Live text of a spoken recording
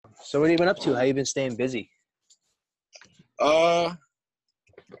So what have you been up to? How you been staying busy? Uh,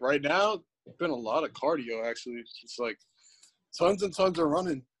 right now, been a lot of cardio actually. It's like tons and tons of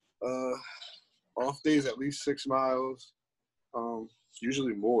running. Uh, Off days at least 6 miles.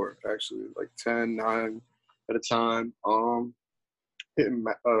 Usually more actually, like 10, 9 at a time. Hitting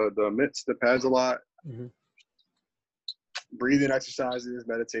the mitts, the pads a lot. Mm-hmm. Breathing exercises,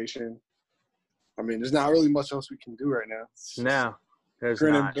 meditation. I mean, there's not really much else we can do right now. It's just No, there's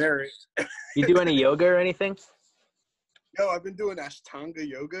grin not. and bear it. You do any yoga or anything? Yo, I've been doing Ashtanga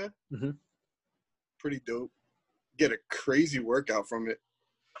yoga. Mm-hmm. Pretty dope. Get a crazy workout from it.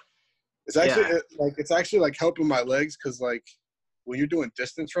 It's actually it's actually like helping my legs because like when you're doing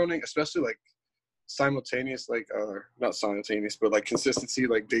distance running, especially like simultaneous, like not simultaneous, but like consistency,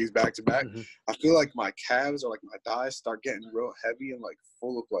 like days back to back, Mm-hmm. I feel like my calves or like my thighs start getting real heavy and like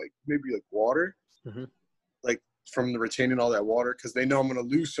full of like maybe like water, Mm-hmm. like from the retaining all that water because they know I'm gonna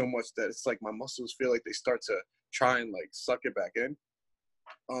lose so much that it's like my muscles feel like they start to try and like suck it back in.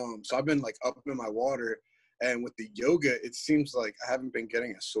 So I've been like up in my water, and with the yoga, it seems like I haven't been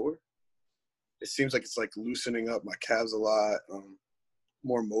getting as sore. It seems like it's like loosening up my calves a lot,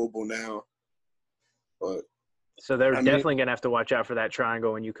 more mobile now. But So they're I mean, definitely gonna have to watch out for that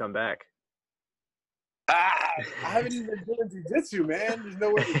triangle when you come back. I haven't even been doing jiu-jitsu, man. There's no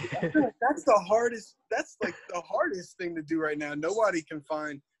way. I feel like that's the hardest. That's like the hardest thing to do right now. Nobody can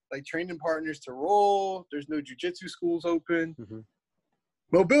find like training partners to roll. There's no jiu-jitsu schools open. Mm-hmm.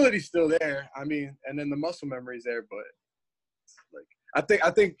 Mobility's still there. I mean, and then the muscle memory's there. But like,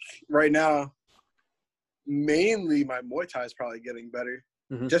 I think right now, mainly my Muay Thai is probably getting better,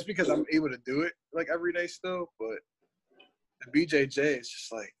 Mm-hmm. just because I'm able to do it like every day still. But the BJJ is just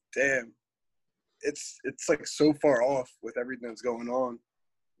like, damn. It's like so far off with everything that's going on.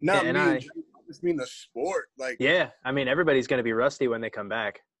 Not Yeah, me, I just mean the sport. Like, yeah, I mean everybody's gonna be rusty when they come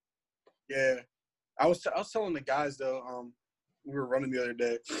back. yeah, I was telling the guys though, we were running the other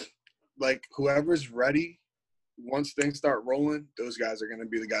day, like whoever's ready, once things start rolling, those guys are gonna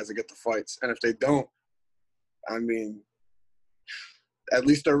be the guys that get the fights. And if they don't, I mean, at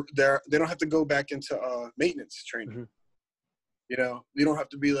least they don't have to go back into maintenance training. Mm-hmm. You know, you don't have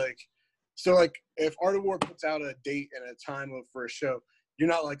to be like. So, like, if Art of War puts out a date and a time for a show, you're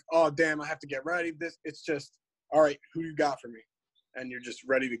not like, oh, damn, I have to get ready. It's just, all right, who you got for me? And you're just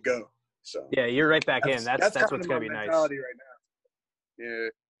ready to go. So Yeah, you're right back in. That's kind what's of gonna my be nice. mentality right now. Yeah.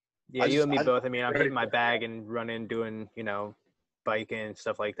 Yeah, you and me both. I mean, I'm ready hitting my for it. bag and running, doing, biking and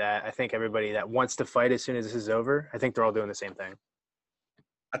stuff like that. I think everybody that wants to fight as soon as this is over, I think they're all doing the same thing.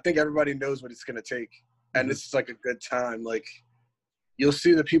 I think everybody knows what it's going to take. And Mm-hmm. it's just like a good time. Like, you'll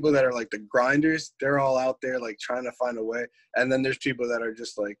see the people that are like the grinders, they're all out there like trying to find a way. And then there's people that are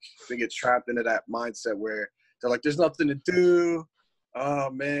just like, they get trapped into that mindset where they're like, there's nothing to do.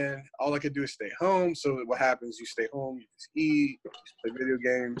 Oh man, all I could do is stay home. So what happens? You stay home, you just eat, you just play video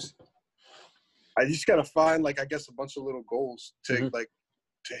games. I just got to find like, I guess a bunch of little goals to Mm-hmm. like,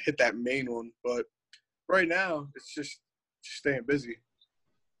 to hit that main one. But right now it's just staying busy.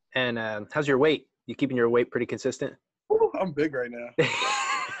 And how's your weight? You keeping your weight pretty consistent? Woo, I'm big right now.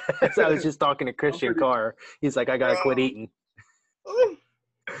 So I was just talking to Christian Carr. He's like, I gotta quit eating.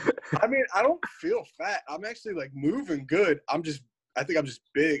 I mean, I don't feel fat. I'm actually like moving good. I think I'm just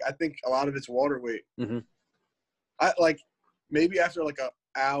big. I think a lot of it's water weight. Mm-hmm. I like maybe after like an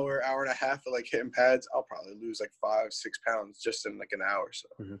hour and a half of like hitting pads, I'll probably lose like 5-6 pounds just in like an hour. So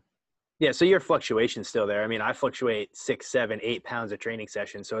Mm-hmm. Yeah, so your fluctuation's still there. I mean, I fluctuate 6, 7, 8 pounds a training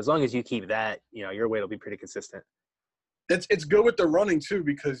session. So as long as you keep that, your weight will be pretty consistent. it's good with the running too,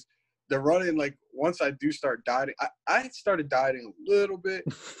 because the running, like once I do start dieting, I started dieting a little bit,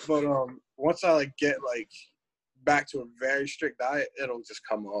 but once I like get like back to a very strict diet, it'll just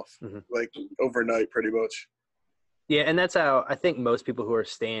come off Mm-hmm. like overnight pretty much. Yeah, and that's how I think most people who are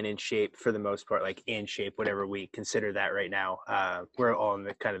staying in shape for the most part, like in shape, whatever we consider that right now, we're all in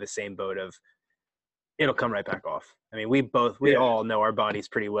the kind of the same boat of it'll come right back off. I mean, we all know our bodies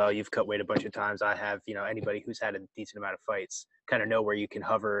pretty well. You've cut weight a bunch of times. I have, anybody who's had a decent amount of fights kind of know where you can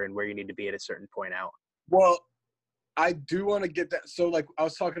hover and where you need to be at a certain point out. Well, I do want to get that. So like I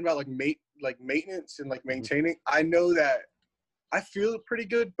was talking about like maintenance and like maintaining. I know that I feel pretty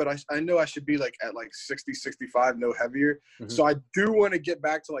good, but I know I should be like at like 60, 65, no heavier. Mm-hmm. So I do want to get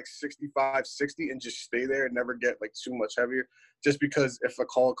back to like 65, 60 and just stay there and never get like too much heavier. Just because if a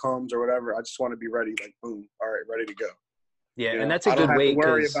call comes or whatever, I just want to be ready, like boom, all right, ready to go. Yeah, and that's a good weight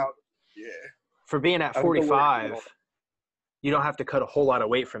because for being at 45, you don't have to cut a whole lot of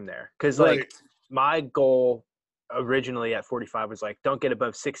weight from there. Because like my goal originally at 45 was like, don't get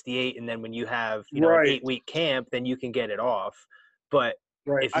above 68. And then when you have, an 8-week camp, then you can get it off. But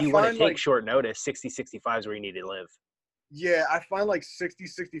Right. if I you want to find take like, short notice, 60, 65 is where you need to live. yeah, I find like 60,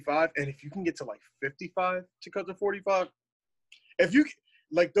 65, and if you can get to like 55 to cut to 45, if you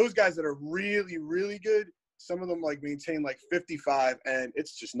like those guys that are really, really good, some of them like maintain like 55, and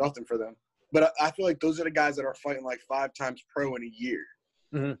it's just nothing for them. But I feel like those are the guys that are fighting like 5 times pro in a year.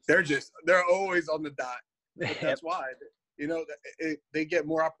 Mm-hmm. They're always on the dot. But Yep. that's why, you know, they get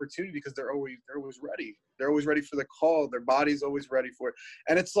more opportunity because they're always ready. They're always ready for the call. Their body's always ready for it.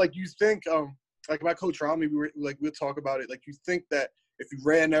 And it's like you think, like my coach Rami, we'll talk about it. Like you think that if you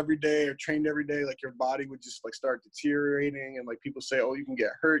ran every day or trained every day, like your body would just like start deteriorating, and like people say, oh, you can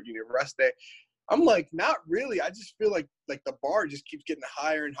get hurt, you need a rest day. I'm like, not really. I just feel like the bar just keeps getting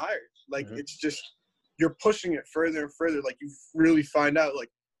higher and higher. Like it's just you're pushing it further and further. Like you really find out like,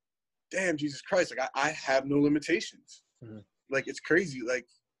 damn, Jesus Christ, like I have no limitations. Like it's crazy. Like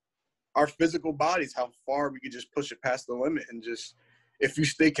our physical bodies, how far we could just push it past the limit, and just if you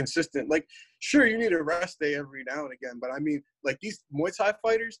stay consistent, like sure you need a rest day every now and again, but I mean like these Muay Thai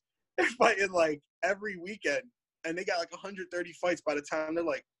fighters, they're fighting like every weekend, and they got like 130 fights by the time they're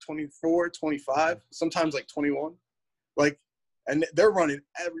like 24, 25, sometimes like 21, like, and they're running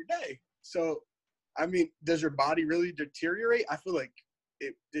every day. So I mean, does your body really deteriorate? I feel like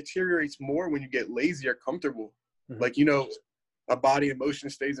it deteriorates more when you get lazy or comfortable. Like, you know, a body in motion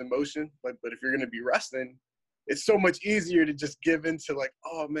stays in motion. But if you're going to be resting, it's so much easier to just give into like,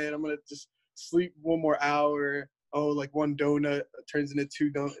 oh, man, I'm going to just sleep 1 more hour. Oh, like 1 donut turns into 2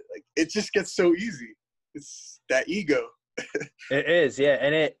 donuts. Like, it just gets so easy. It's that ego. It is, yeah.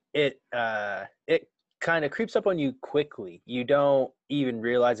 And it kind of creeps up on you quickly. You don't even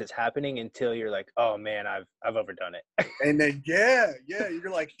realize it's happening until you're like, oh man, I've overdone it. And then yeah, you're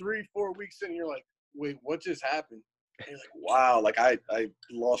like 3-4 weeks in, and you're like, wait, what just happened? And you're like, wow, like I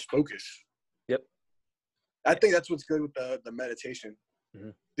lost focus. Yep. I think that's what's good with the meditation.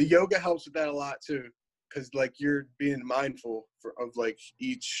 The yoga helps with that a lot too, because like you're being mindful of like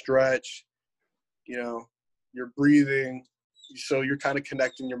each stretch, you know, you're breathing, so you're kind of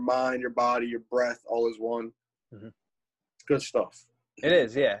connecting your mind, your body, your breath all as one. It's good stuff. It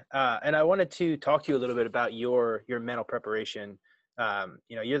is, yeah. And I wanted to talk to you a little bit about your mental preparation.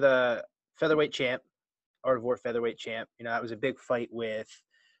 You know, you're the featherweight champ, Art of War featherweight champ. You know, that was a big fight with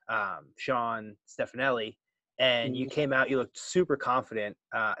Sean Stefanelli, and you came out, you looked super confident.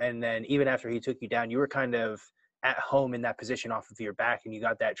 And then even after he took you down, you were kind of at home in that position off of your back, and you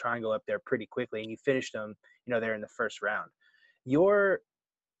got that triangle up there pretty quickly, and you finished them, you know, there in the first round.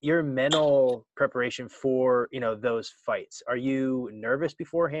 Your mental preparation for, you know, those fights, are you nervous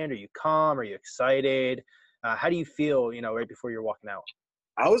beforehand? Are you calm? Are you excited? How do you feel, you know, right before you're walking out?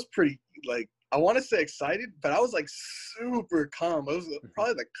 I was pretty like, I want to say excited, but I was like super calm. It was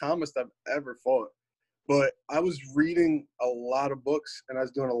probably the calmest I've ever fought. But I was reading a lot of books, and I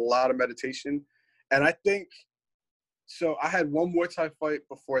was doing a lot of meditation. And I think, so I had 1 Muay Thai fight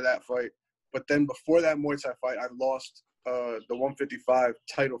before that fight, but then before that Muay Thai fight, I lost the 155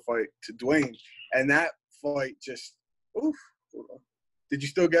 title fight to Dwayne. And that fight just, oof. Did you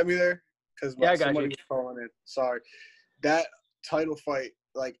still get me there? Because Yeah, I got somebody you. was calling in. Sorry. That title fight,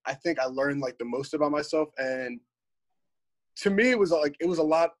 like, I think I learned like the most about myself. And to me, it was a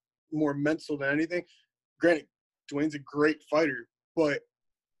lot more mental than anything. Granted, Dwayne's a great fighter, but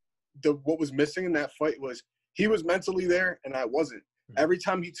what was missing in that fight was he was mentally there and I wasn't. Every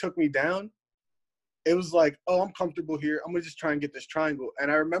time he took me down, it was like, oh, I'm comfortable here. I'm gonna just try and get this triangle.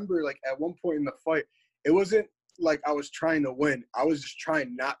 And I remember like at one point in the fight, it wasn't like I was trying to win. I was just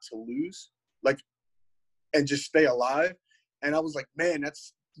trying not to lose, like, and just stay alive. And I was like, man,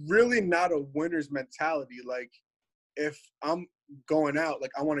 that's really not a winner's mentality. Like, if I'm going out,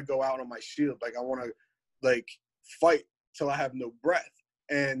 like I want to go out on my shield. Like I want to like fight till I have no breath.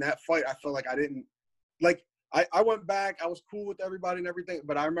 And that fight, I felt like I didn't like. I went back. I was cool with everybody and everything,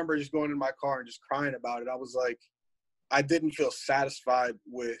 but I remember just going in my car and just crying about it. I was like, I didn't feel satisfied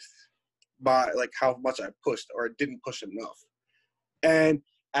with like how much I pushed, or I didn't push enough. And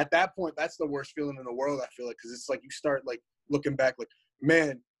at that point, that's the worst feeling in the world, I feel like, because it's like you start like looking back like,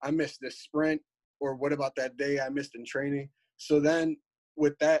 man, I missed this sprint, or what about that day I missed in training? So then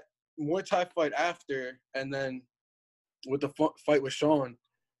with that Muay Thai fight after, and then with the fight with Sean,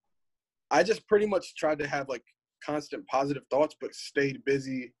 I just pretty much tried to have like constant positive thoughts, but stayed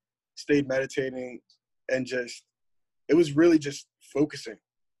busy, stayed meditating, and just, it was really just focusing,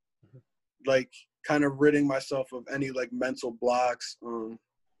 like kind of ridding myself of any like mental blocks.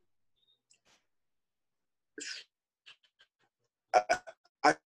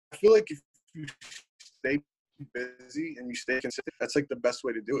 I feel like if you stay busy and you stay consistent, that's like the best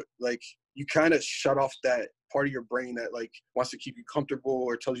way to do it. Like you kind of shut off that part of your brain that like wants to keep you comfortable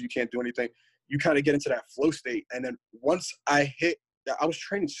or tells you can't do anything. You kind of get into that flow state. And then once I hit that, I was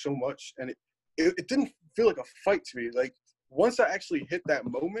training so much and it didn't feel like a fight to me. Like once I actually hit that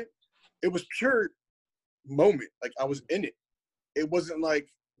moment, it was pure moment. Like I was in it. It wasn't like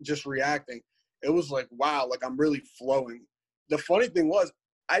just reacting. It was like, wow, like I'm really flowing. The funny thing was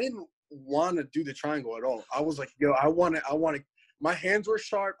I didn't want to do the triangle at all. I was like, yo, I want to, my hands were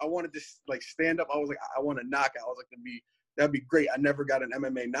sharp. I wanted to like stand up. I was like, I want to knock out. I was like, that'd be great. I never got an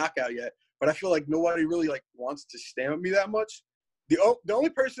MMA knockout yet, but I feel like nobody really like wants to stand with me that much. The only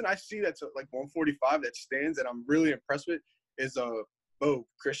person I see that's like 145 that stands and I'm really impressed with is Bo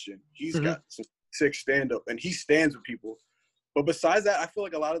Christian. He's got some sick stand up and he stands with people. But besides that, I feel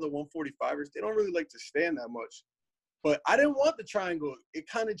like a lot of the 145ers, they don't really like to stand that much. But I didn't want the triangle. It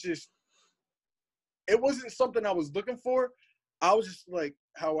kind of just, it wasn't something I was looking for. I was just like,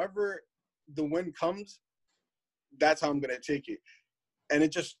 however the win comes, that's how I'm going to take it. And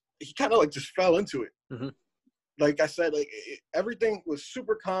he kind of like just fell into it. Mm-hmm. Like I said, like everything was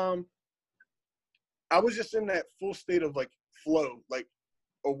super calm. I was just in that full state of like flow, like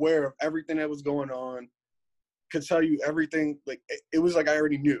aware of everything that was going on. Could tell you everything. Like it was like I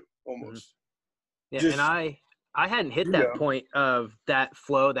already knew almost. Yeah, just, and I hadn't hit that point of that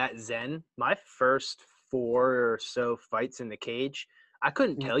flow, that zen. My first 4 or so fights in the cage, I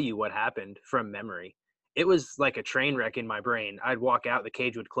couldn't tell you what happened from memory. It was like a train wreck in my brain. I'd walk out, the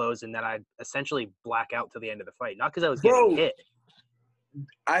cage would close, and then I'd essentially black out till the end of the fight. Not because I was getting hit.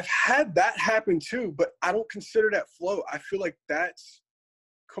 I've had that happen too, but I don't consider that flow. I feel like that's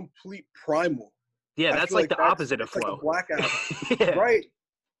complete primal. Yeah, that's like the opposite of flow. Like a blackout. Yeah. Right.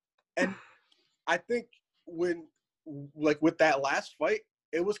 And I think when, like with that last fight,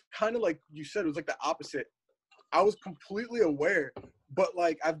 it was kind of like you said, it was like the opposite. I was completely aware, but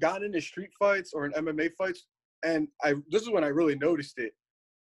like I've gotten into street fights or in MMA fights, and this is when I really noticed it.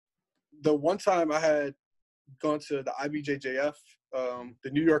 The one time I had gone to the IBJJF,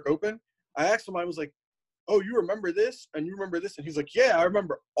 the New York Open, I asked him, I was like, oh, you remember this? And you remember this? And he's like, yeah, I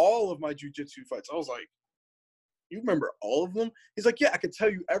remember all of my jiu-jitsu fights. I was like, you remember all of them? He's like, yeah, I could tell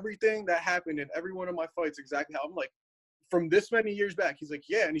you everything that happened in every one of my fights exactly how. I'm like, from this many years back? He's like,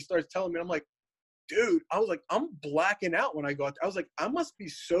 yeah. And he starts telling me, I'm like, dude, I was like, I'm blacking out when I go out there. I was like, I must be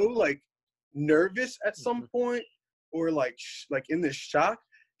so like nervous at some point or like in this shock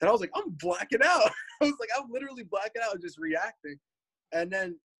that I was like, I'm blacking out. I was like, I'm literally blacking out and just reacting. And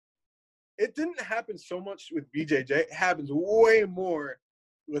then it didn't happen so much with BJJ. It happens way more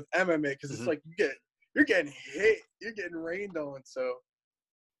with MMA because it's like you're getting hit, you're getting rained on. So,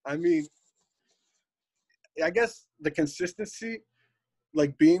 I mean, I guess the consistency,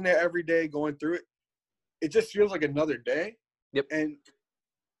 like being there every day, going through it, it just feels like another day. Yep. And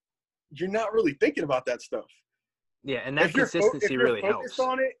you're not really thinking about that stuff. Yeah, and that consistency really helps. If you're focused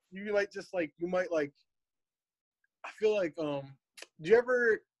on it, you like just like you might like. I feel like do you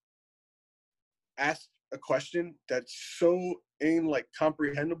ever ask a question that's so like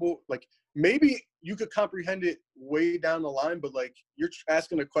comprehensible? Like maybe you could comprehend it way down the line, but like you're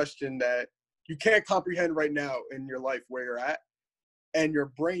asking a question that you can't comprehend right now in your life where you're at, and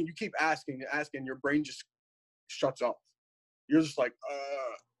your brain, you keep asking, your brain just shuts off. You're just like,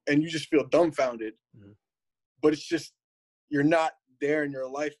 and you just feel dumbfounded. Mm-hmm. But it's just, you're not there in your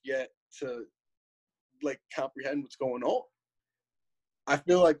life yet to like comprehend what's going on. I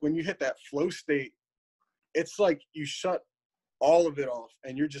feel like when you hit that flow state, it's like you shut all of it off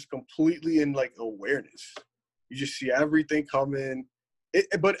and you're just completely in like awareness. You just see everything coming.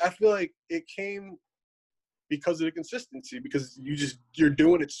 But I feel like it came because of the consistency, because you're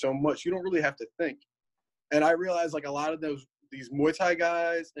doing it so much. You don't really have to think. And I realized like a lot of these Muay Thai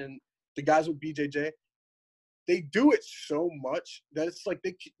guys and the guys with BJJ, they do it so much that it's like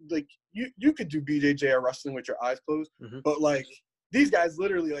you could do BJJ or wrestling with your eyes closed, but like these guys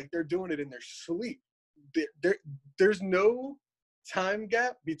literally like they're doing it in their sleep. There's no time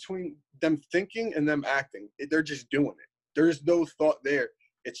gap between them thinking and them acting. They're just doing it. There's no thought there.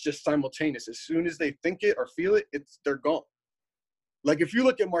 It's just simultaneous. As soon as they think it or feel it, they're gone. Like if you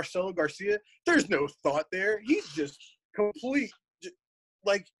look at Marcelo Garcia, there's no thought there. He's just complete.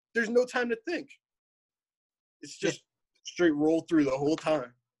 Like there's no time to think. It's just straight roll through the whole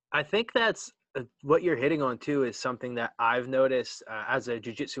time. I think that's what you're hitting on too is something that I've noticed as a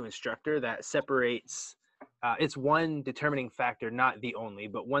jiu-jitsu instructor that separates it's one determining factor, not the only,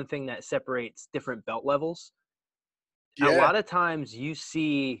 but one thing that separates different belt levels. Yeah. A lot of times you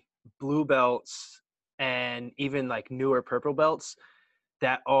see blue belts and even like newer purple belts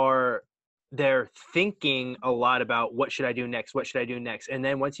that are they're thinking a lot about what should I do next? What should I do next? And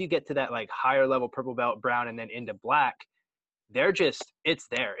then once you get to that like higher level purple belt, brown, and then into black, they're just, it's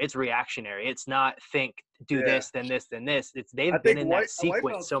there. It's reactionary. It's not think, do Yeah. this, then this, then this. It's I they've been think in that white sequence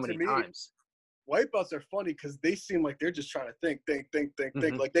belts so to many me, times. white belts are funny because they seem like they're just trying to think.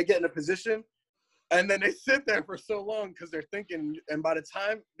 Mhm. Like they get in a position and then they sit there for so long because they're thinking. And by the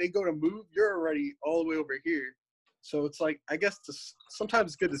time they go to move, you're already all the way over here. So it's like, I guess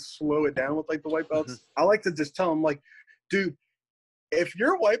sometimes it's good to slow it down with like the white belts. Mhm. I like to just tell them like, dude, if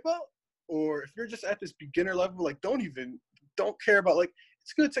you're a white belt or if you're just at this beginner level, like don't care about like,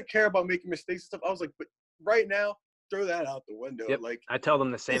 it's good to care about making mistakes and stuff. I was like, but right now, throw that out the window. Yep. Like I tell them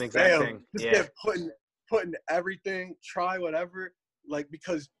the same just exact fail. thing. Just Yeah. get putting everything, try whatever. Like,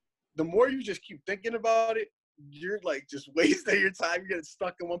 because the more you just keep thinking about it, you're like just wasting your time. You're getting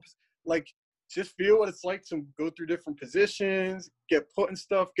stuck in one. Like, just feel what it's like to go through different positions, get put in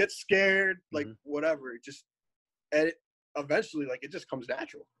stuff, get scared, like whatever. Just and eventually, like it just comes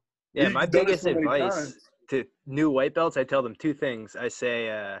natural. Yeah, my You've done it biggest so many advice times. to new white belts, I tell them two things. I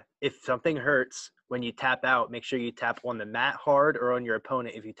say, if something hurts when you tap out, make sure you tap on the mat hard or on your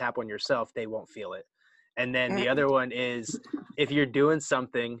opponent. If you tap on yourself, they won't feel it. And then the other one is, if you're doing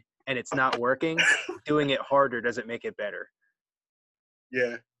something and it's not working, doing it harder doesn't make it better.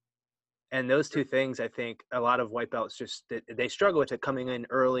 Yeah. And those two things, I think a lot of white belts just, they struggle with it coming in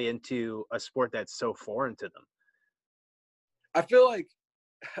early into a sport that's so foreign to them. I feel like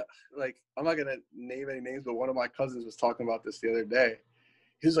I'm not gonna name any names, but one of my cousins was talking about this the other day.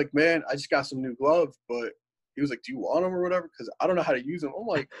 He was like, "Man, I just got some new gloves, but," he was like, "Do you want them or whatever? Because I don't know how to use them." I'm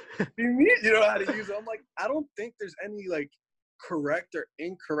like, "Do you mean you know how to use them?" I'm like, I don't think there's any like correct or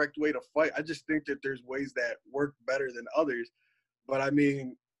incorrect way to fight. I just think that there's ways that work better than others. But I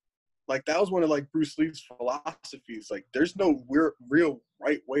mean, like that was one of like Bruce Lee's philosophies. Like, there's no real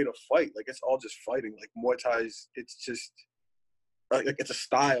right way to fight. Like, it's all just fighting. Like Muay Thai's, it's just like it's a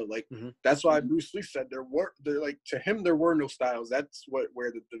style. Like that's why Bruce Lee said there like to him there were no styles. That's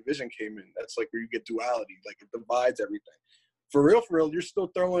where the division came in. That's like where you get duality. Like it divides everything. For real, you're still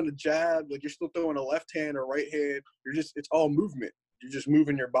throwing a jab. Like you're still throwing a left hand or right hand. It's all movement. You're just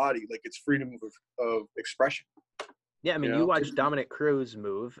moving your body. Like it's freedom of expression. Yeah, I mean, you watch Dominic Cruz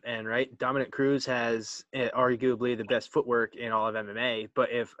move, and right, Dominic Cruz has arguably the best footwork in all of MMA.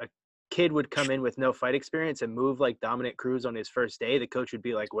 But if a kid would come in with no fight experience and move like Dominic Cruz on his first day, the coach would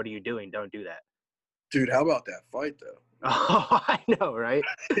be like, "What are you doing? Don't do that." Dude, how about that fight though? Oh, I know, right?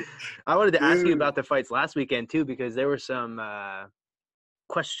 I wanted to ask you about the fights last weekend too, because there were some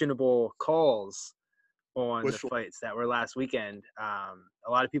questionable calls on the fights that were last weekend.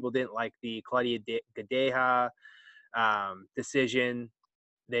 A lot of people didn't like the Claudia Gadeja decision.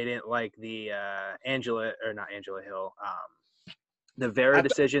 They didn't like the not Angela Hill, the Vera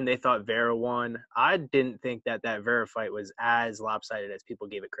decision. They thought Vera won. I didn't think that Vera fight was as lopsided as people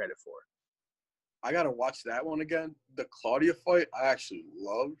gave it credit for. I gotta watch that one again. The Claudia fight, I actually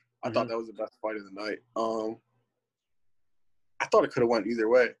loved. I thought that was the best fight of the night. I thought it could have went either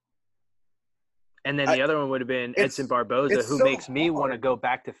way. And then the other one would have been Edson Barboza, who makes me want to go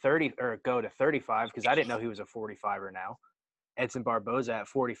back to 30 or go to 35 because I didn't know he was a 45er now. Edson Barboza at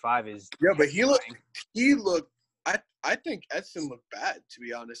 45 is but he looked. I think Edson looked bad, to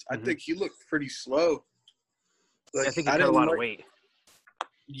be honest. I think he looked pretty slow. Like, I think he cut a lot of weight.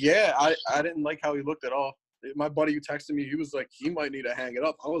 Yeah, I didn't like how he looked at all. My buddy who texted me, he was like, he might need to hang it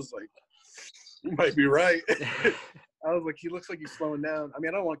up. I was like, you might be right. I was like, he looks like he's slowing down. I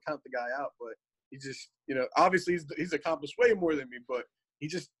mean, I don't want to count the guy out, but he just, obviously he's accomplished way more than me, but he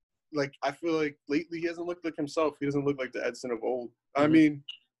just, like, I feel like lately he hasn't looked like himself. He doesn't look like the Edson of old. I mean,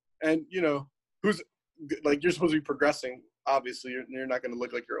 and, who's, like, you're supposed to be progressing. Obviously, you're not going to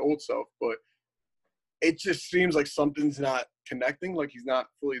look like your old self, but it just seems like something's not connecting, like he's not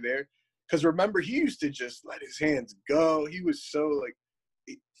fully there. Because remember, he used to just let his hands go. He was so, like,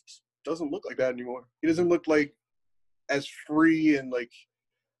 he just doesn't look like that anymore. He doesn't look like as free and, like,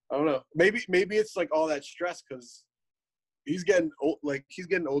 I don't know. Maybe it's, like, all that stress because he's getting old, like, he's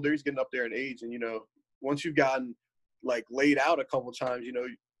getting older. He's getting up there in age. And, once you've gotten, like, laid out a couple times,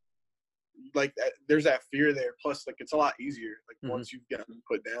 like, there's that fear there. Plus, like, it's a lot easier. Like, once you've gotten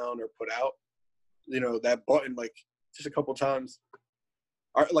put down or put out, that button, like, just a couple times.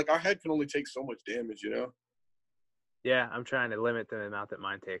 Our head can only take so much damage, Yeah, I'm trying to limit the amount that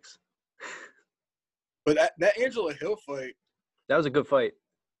mine takes. But that Angela Hill fight. That was a good fight.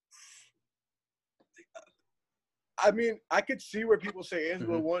 I mean, I could see where people say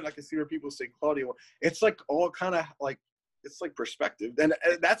Angela won. I could see where people say Claudia won. It's like all kind of like, it's like perspective. And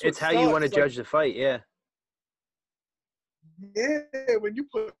that's it's how you want to judge the fight, yeah. Yeah, when you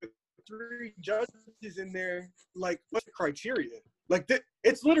put 3 judges in there, like, what's the criteria? Like,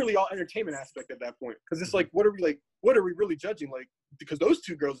 it's literally all entertainment aspect at that point. Because it's like, what are we really judging? Like, because those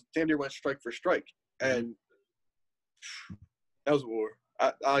 2 girls damn near went strike for strike. And that was war.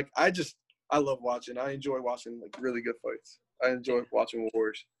 I love watching. I enjoy watching, like, really good fights. I enjoy watching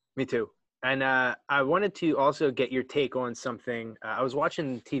wars. Me too. And I wanted to also get your take on something. I was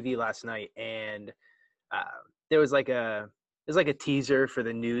watching TV last night, and there was like a teaser for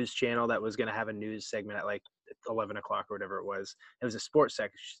the news channel that was going to have a news segment at like 11 o'clock or whatever it was. It was a sports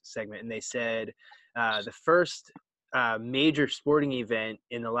segment, and they said the first major sporting event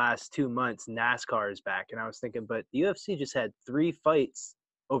in the last 2 months, NASCAR is back. And I was thinking, but the UFC just had 3 fights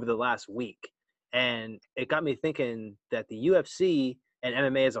over the last week, and it got me thinking that the UFC and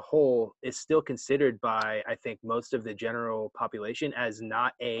MMA as a whole is still considered by, I think, most of the general population as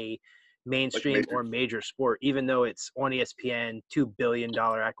not a mainstream or major sport, even though it's on ESPN, $2 billion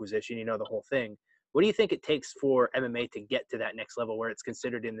acquisition, the whole thing. What do you think it takes for MMA to get to that next level where it's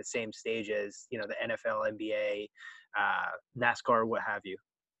considered in the same stage as, the NFL, NBA, NASCAR, what have you?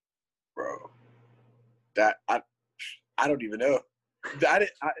 Bro, that I don't even know.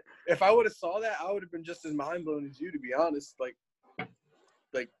 If I would have saw that, I would have been just as mind blown as you, to be honest. Like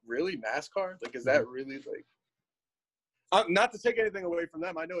really, NASCAR? Like, is that really, like, not to take anything away from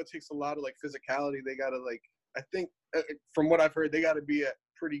them. I know it takes a lot of, like, physicality. They got to, like, I think from what I've heard, they got to be at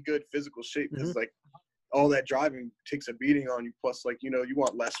pretty good physical shape because, like, all that driving takes a beating on you. Plus, like, you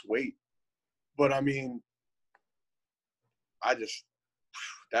want less weight. But, I mean,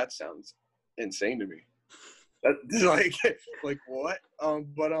 that sounds insane to me. That, like what?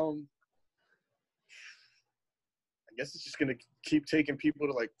 But I guess it's just gonna keep taking people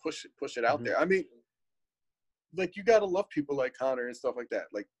to, like, push it out there. I mean, like, you gotta love people like Conor and stuff like that.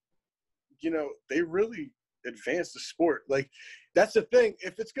 Like, they really advance the sport. Like, that's the thing.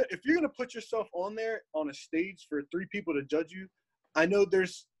 If you're gonna put yourself on there on a stage for 3 people to judge you, I know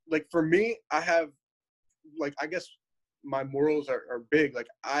there's, like, for me, I have, like, I guess my morals are big. Like,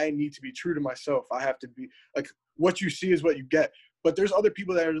 I need to be true to myself. I have to be, like, what you see is what you get. But there's other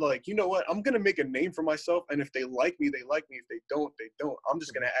people that are like, you know what? I'm going to make a name for myself. And if they like me, they like me. If they don't, they don't. I'm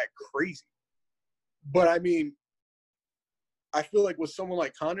just going to act crazy. But, I mean, I feel like with someone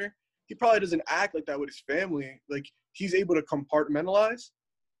like Conor, he probably doesn't act like that with his family. Like, he's able to compartmentalize.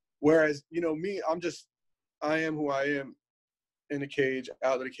 Whereas, me, I am who I am in the cage,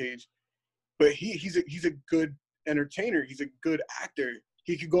 out of the cage. But he's a good entertainer. He's a good actor.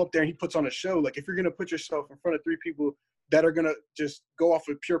 He could go up there and he puts on a show. Like, if you're going to put yourself in front of 3 people that are going to just go off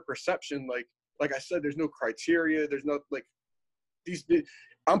of pure perception, like I said, there's no criteria. There's no, like,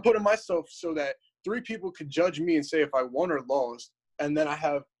 I'm putting myself so that 3 people could judge me and say if I won or lost. And then I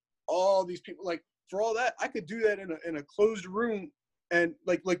have all these people, like, for all that, I could do that in a closed room. And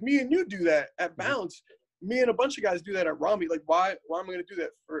like me and you do that at Bounce. Me and a bunch of guys do that at Rami. Like, why am I going to do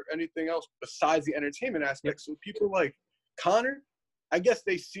that for anything else besides the entertainment aspect? So people like Conor, I guess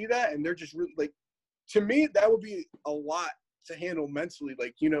they see that and they're just really, like, to me, that would be a lot to handle mentally.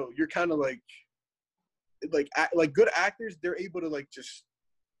 Like, you're kind of like good actors, they're able to, like, just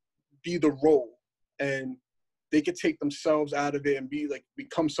be the role and they could take themselves out of it and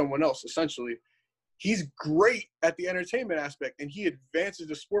become someone else, essentially. He's great at the entertainment aspect and he advances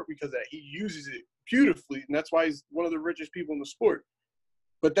the sport because of that. He uses it beautifully, and that's why he's one of the richest people in the sport.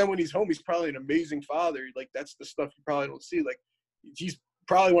 But then when he's home, he's probably an amazing father. Like, that's the stuff you probably don't see. Like, he's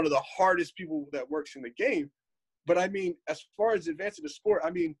probably one of the hardest people that works in the game. But, I mean, as far as advancing the sport,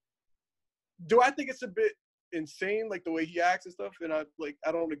 I mean, do I think it's a bit insane, like, the way he acts and stuff? And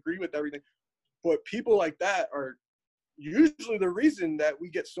I don't agree with everything. But people like that are usually the reason that we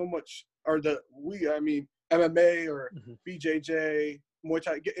get so much, MMA or BJJ, Muay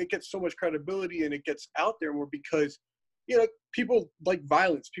Thai, it gets so much credibility and it gets out there more because, people like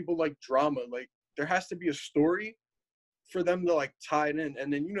violence, people like drama. Like, there has to be a story for them to, like, tie it in.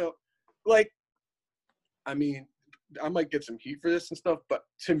 And then, like, I mean, I might get some heat for this and stuff, but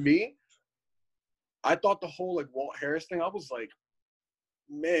to me, I thought the whole, like, Walt Harris thing, I was like,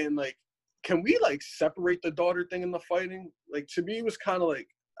 man, like, can we, like, separate the daughter thing in the fighting? Like, to me, it was kind of like,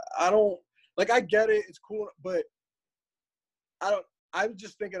 I don't, like, I get it, it's cool, but I was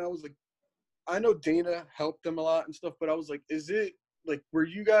just thinking, I was like, I know Dana helped them a lot and stuff, but I was like, is it, like, were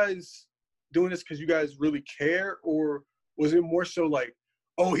you guys doing this because you guys really care? Or was it more so like,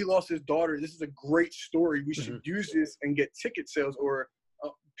 oh, he lost his daughter, this is a great story, we should use this and get ticket sales or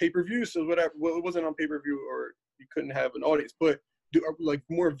pay-per-view sales, whatever. Well, it wasn't on pay-per-view or you couldn't have an audience, but like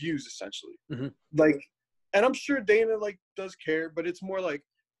more views, essentially. Like, and I'm sure Dana, like, does care, but it's more like,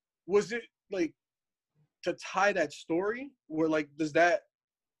 was it, like, to tie that story, where, like, does that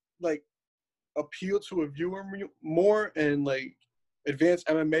like appeal to a viewer more and like advance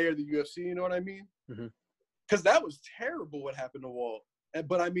MMA or the UFC. You know what I mean? Because that was terrible what happened to Walt.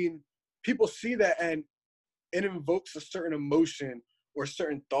 But I mean, people see that and it invokes a certain emotion or a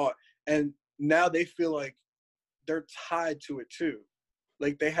certain thought, and now they feel like they're tied to it too.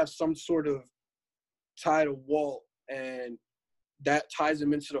 Like they have some sort of tie to Walt, and that ties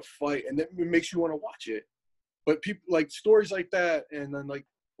them into the fight, and it makes you want to watch it. But people like stories like that, and then like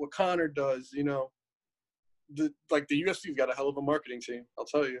what Conor does, you know, the UFC's got a hell of a marketing team. I'll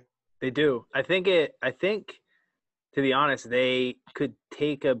tell you. They do. I think, to be honest, they could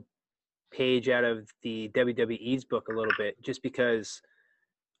take a page out of the WWE's book a little bit, just because,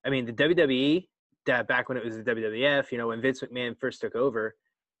 I mean, the WWE, that back when it was the WWF, you know, when Vince McMahon first took over,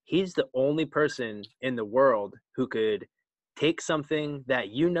 he's the only person in the world who could take something that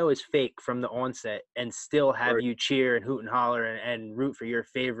you know is fake from the onset and still have you cheer and hoot and holler and root for your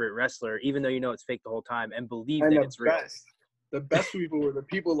favorite wrestler, even though you know it's fake the whole time, and believe that it's real. The best people were the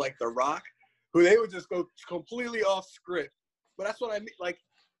people like The Rock, who they would just go completely off script. But that's what I mean. Like,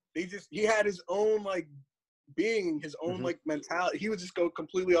 he had his own like being, his own like mentality. He would just go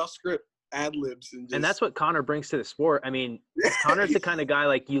completely off script, ad libs, and that's what Conor brings to the sport. I mean, Conor's the kind of guy,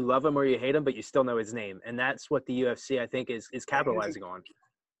 like, you love him or you hate him, but you still know his name, and that's what the UFC, I think, is capitalizing on.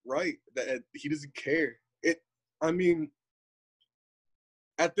 Right, that he doesn't care. I mean,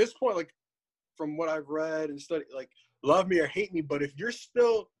 at this point, like from what I've read and studied, like, love me or hate me, but if you're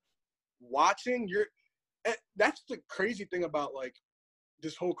still watching, that's the crazy thing about like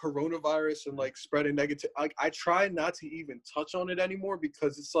this whole coronavirus and like spreading negative. Like, I try not to even touch on it anymore,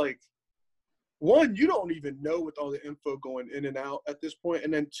 because it's like, one, you don't even know with all the info going in and out at this point,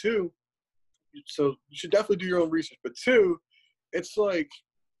 and then two, so you should definitely do your own research. But two, it's like,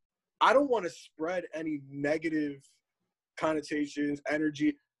 I don't want to spread any negative connotations,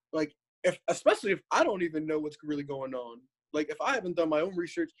 energy, like, especially if I don't even know what's really going on. Like, if I haven't done my own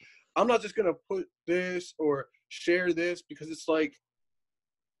research, I'm not just gonna put this or share this, because it's like,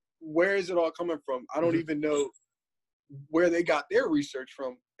 where is it all coming from? I don't even know where they got their research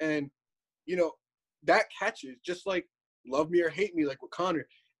from. And, you know, that catches, just like love me or hate me, like with Conor.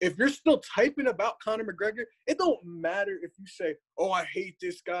 If you're still typing about Conor McGregor, it don't matter if you say, oh, I hate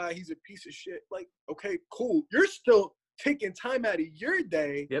this guy, he's a piece of shit. Like, okay, cool. You're still taking time out of your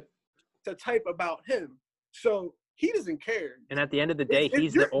day to type about him. So he doesn't care. And at the end of the day,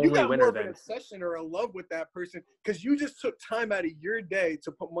 he's the only winner then. You got more of an obsession or a love with that person because you just took time out of your day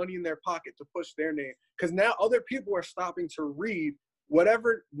to put money in their pocket to push their name. Because now other people are stopping to read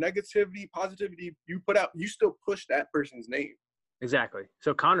whatever negativity, positivity you put out. You still push that person's name. Exactly.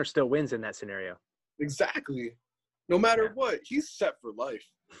 So Conor still wins in that scenario. Exactly. No matter what, he's set for life.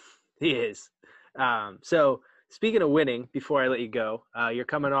 He is. So speaking of winning, before I let you go, you're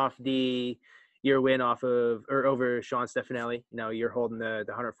coming off your win over Sean Stefanelli. You know, you're holding the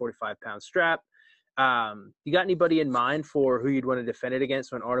 145-pound strap. You got anybody in mind for who you'd want to defend it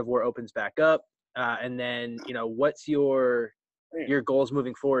against when Art of War opens back up? And then, you know, what's your goals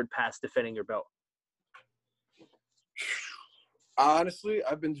moving forward past defending your belt? Honestly,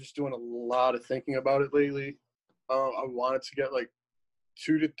 I've been just doing a lot of thinking about it lately. I wanted to get like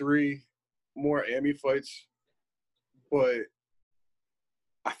 2 to 3 more AMI fights, but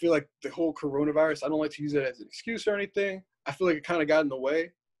I feel like the whole coronavirus, I don't like to use it as an excuse or anything. I feel like it kind of got in the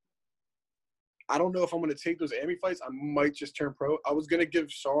way. I don't know if I'm going to take those AMI fights. I might just turn pro. I was going to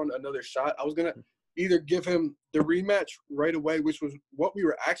give Sean another shot. I was going to either give him the rematch right away, which was what we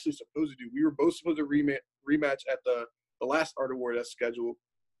were actually supposed to do. We were both supposed to rematch at the last Art of War that's scheduled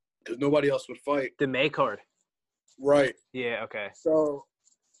because nobody else would fight. The May card. Right. Yeah, okay. So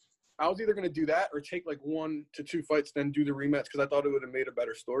I was either going to do that or take like 1 to 2 fights, then do the rematch because I thought it would have made a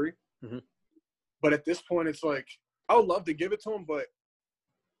better story. Mm-hmm. But at this point, it's like I would love to give it to him, but,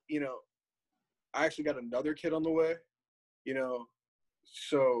 you know, I actually got another kid on the way, you know,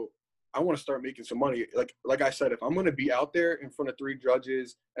 so I want to start making some money. Like I said, if I'm going to be out there in front of 3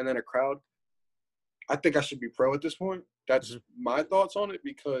 judges and then a crowd, I think I should be pro at this point. That's my thoughts on it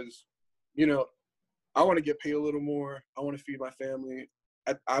because, you know, I want to get paid a little more. I want to feed my family.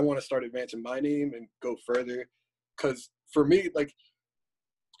 I want to start advancing my name and go further. Because for me, like,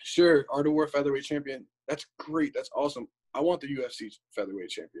 sure, Art of War featherweight champion, that's great. That's awesome. I want the UFC featherweight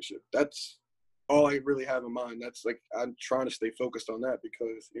championship. That's all I really have in mind. That's like, I'm trying to stay focused on that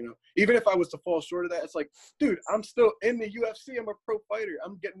because, you know, even if I was to fall short of that, it's like, dude, I'm still in the UFC. I'm a pro fighter.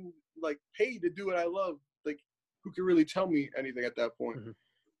 I'm getting like paid to do what I love. Like, who can really tell me anything at that point? Mm-hmm.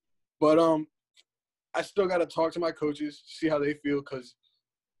 But I still got to talk to my coaches, see how they feel because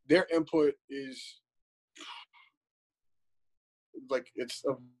their input is like, it's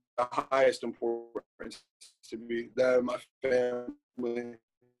of the highest importance to me. That and my family.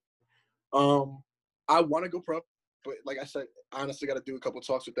 I want to go pro, but like I said, I honestly got to do a couple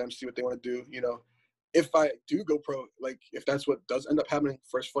talks with them, see what they want to do. You know, if I do go pro, like if that's what does end up happening,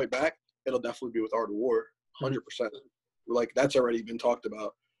 first fight back, it'll definitely be with Art of War, 100%. Like that's already been talked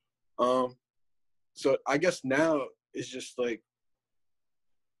about. So I guess now it's just like,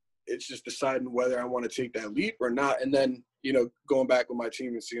 it's just deciding whether I want to take that leap or not. And then, you know, going back with my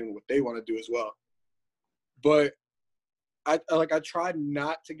team and seeing what they want to do as well. But I tried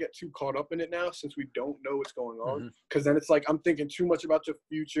not to get too caught up in it now since we don't know what's going on. Because then it's like I'm thinking too much about the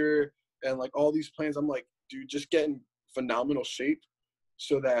future and like all these plans. I'm like, dude, just get in phenomenal shape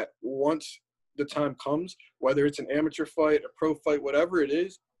so that once the time comes, whether it's an amateur fight, a pro fight, whatever it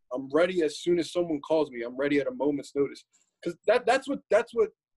is, I'm ready as soon as someone calls me. I'm ready at a moment's notice. Because that's what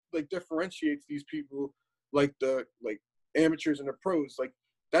like differentiates these people, like the amateurs and the pros. Like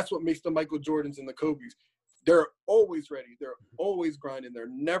that's what makes the Michael Jordans and the Kobes. They're always ready. They're always grinding. They're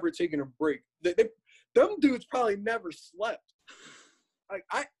never taking a break. Them dudes probably never slept. Like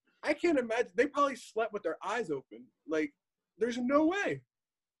I can't imagine. They probably slept with their eyes open. Like there's no way.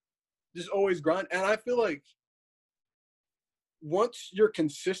 Just always grind. And I feel like once you're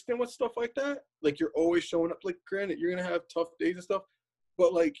consistent with stuff like that, like you're always showing up, like granted, you're going to have tough days and stuff,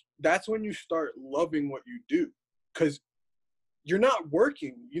 but like that's when you start loving what you do because you're not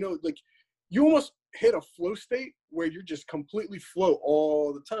working, you know, like you almost hit a flow state where you're just completely flow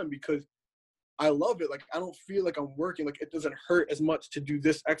all the time because I love it. Like I don't feel like I'm working. Like it doesn't hurt as much to do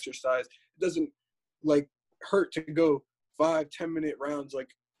this exercise. It doesn't like hurt to go 5-10 minute rounds like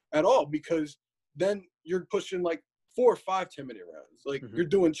at all because then you're pushing like 4 or 5 10-minute rounds. Like you're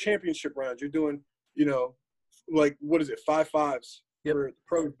doing championship rounds. You're doing, you know, like what is it, 5-5s for the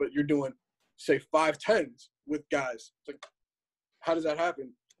pros, but you're doing say 5-10s with guys. It's like, how does that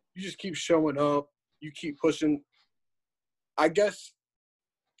happen? You just keep showing up. You keep pushing. I guess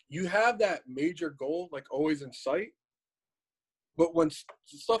you have that major goal like always in sight. But when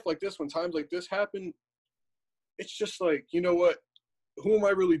stuff like this, when times like this happen, it's just like, you know what? Who am I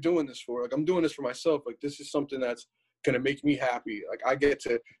really doing this for? Like I'm doing this for myself. Like this is something that's gonna make me happy. Like I get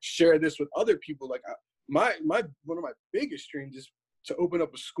to share this with other people. Like my one of my biggest dreams is to open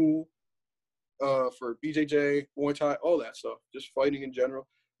up a school for BJJ, Muay Thai, all that stuff. Just fighting in general.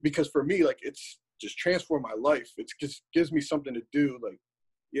 Because for me, like it's just transformed my life. It just gives me something to do. Like,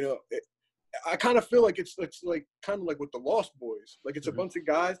 you know, I kind of feel like it's like kind of like with the Lost Boys. Like it's a bunch of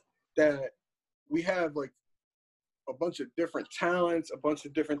guys that we have like a bunch of different talents, a bunch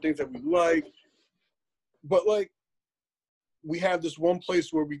of different things that we like. But like we have this one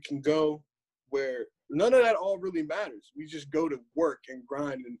place where we can go where none of that all really matters. We just go to work and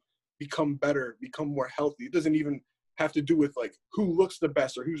grind and become better, become more healthy. It doesn't even have to do with like who looks the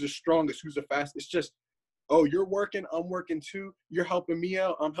best or who's the strongest, who's the fastest. It's just, oh, you're working, I'm working too. You're helping me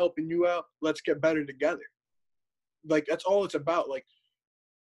out, I'm helping you out. Let's get better together. Like that's all it's about. Like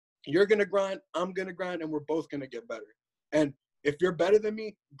you're going to grind, I'm going to grind, and we're both going to get better. And if you're better than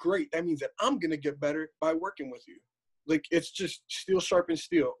me, great. That means that I'm going to get better by working with you. Like it's just steel sharpens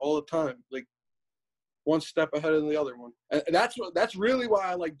steel all the time. Like one step ahead of the other one. And that's really why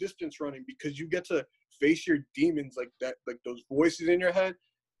I like distance running, because you get to face your demons like that, like those voices in your head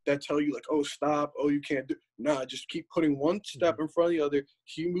that tell you like, oh, stop, oh, you can't do. Nah, just keep putting one step in front of the other,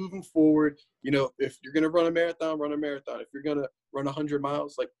 keep moving forward. You know, if you're going to run a marathon, run a marathon. If you're going to run 100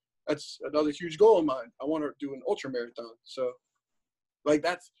 miles, like that's another huge goal of mine. I want to do an ultra marathon. So like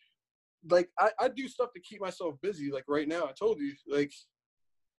that's like I do stuff to keep myself busy. Like right now, I told you, like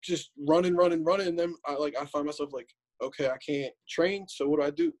just running. And then I find myself like, okay, I can't train. So what do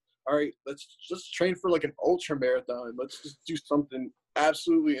I do? All right, let's just train for like an ultra marathon. Let's just do something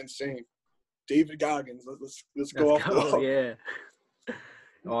absolutely insane. David Goggins, let's go off the wall. Yeah.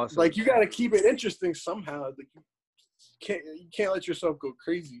 Awesome. Like you got to keep it interesting somehow. Like you can't let yourself go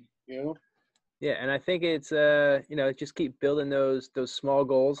crazy, you know? Yeah, and I think it's you know, just keep building those small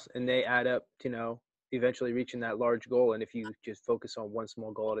goals, and they add up, you know, eventually reaching that large goal. And if you just focus on one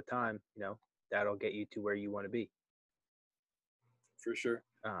small goal at a time, you know, that'll get you to where you want to be. For sure.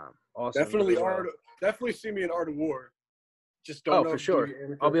 Awesome. Definitely see me in Art of War. Just don't know. Oh, for sure.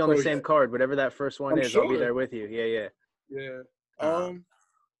 I'll be on the same card, whatever that first one is. Sure. I'll be there with you. Yeah.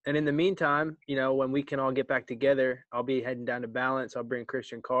 And in the meantime, you know, when we can all get back together, I'll be heading down to Balance. I'll bring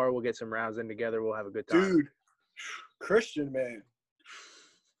Christian Carr. We'll get some rounds in together. We'll have a good time. Dude, Christian, man.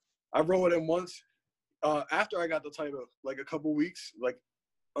 I rode him once after I got the title, like a couple weeks, like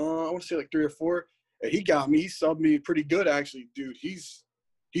I want to say like 3 or 4. And he got me. He subbed me pretty good, actually, dude. He's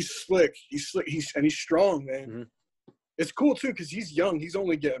slick. He's slick. He's strong, man. it's cool too because he's young. He's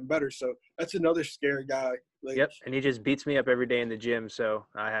only getting better. So that's another scary guy. Like, Yep, and he just beats me up every day in the gym, so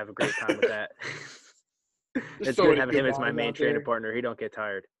I have a great time with that. there's It's so good many having good him as my guys main out training there. partner. He don't get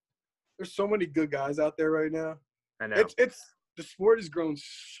tired. There's so many good guys out there right now. I know. It's the sport has grown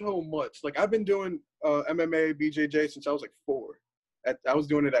so much. Like I've been doing MMA, BJJ since I was like 4. I was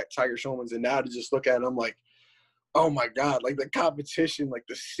doing it at Tiger Showman's, and now to just look at it, I'm like, oh my god! Like the competition, like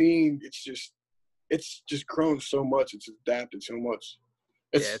the scene, it's just grown so much. It's adapted so much.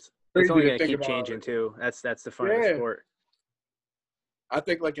 Yeah, It's it's crazy only to gonna think keep about. changing too. That's the fun of the Yeah, sport. I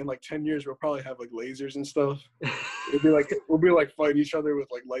think like in like 10 years we'll probably have like lasers and stuff. We'll be like fighting each other with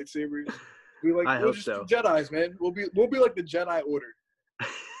like lightsabers. Be like I we'll hope just so. be Jedi's, man. We'll be like the Jedi Order.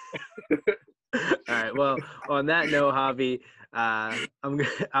 All right. Well, on that note, Javi, I'm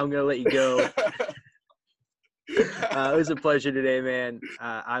gonna let you go. It was a pleasure today, man.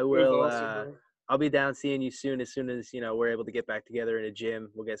 I It was will. awesome, bro. I'll be down seeing you soon. As soon as we're able to get back together in a gym,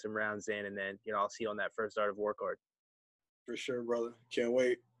 we'll get some rounds in, and then I'll see you on that first Art of War card. For sure, brother. Can't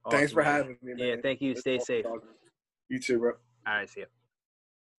wait. Awesome, Thanks for man. having me, man. Yeah. Thank you. It's Stay awesome safe. talking. You too, bro. All right. See you.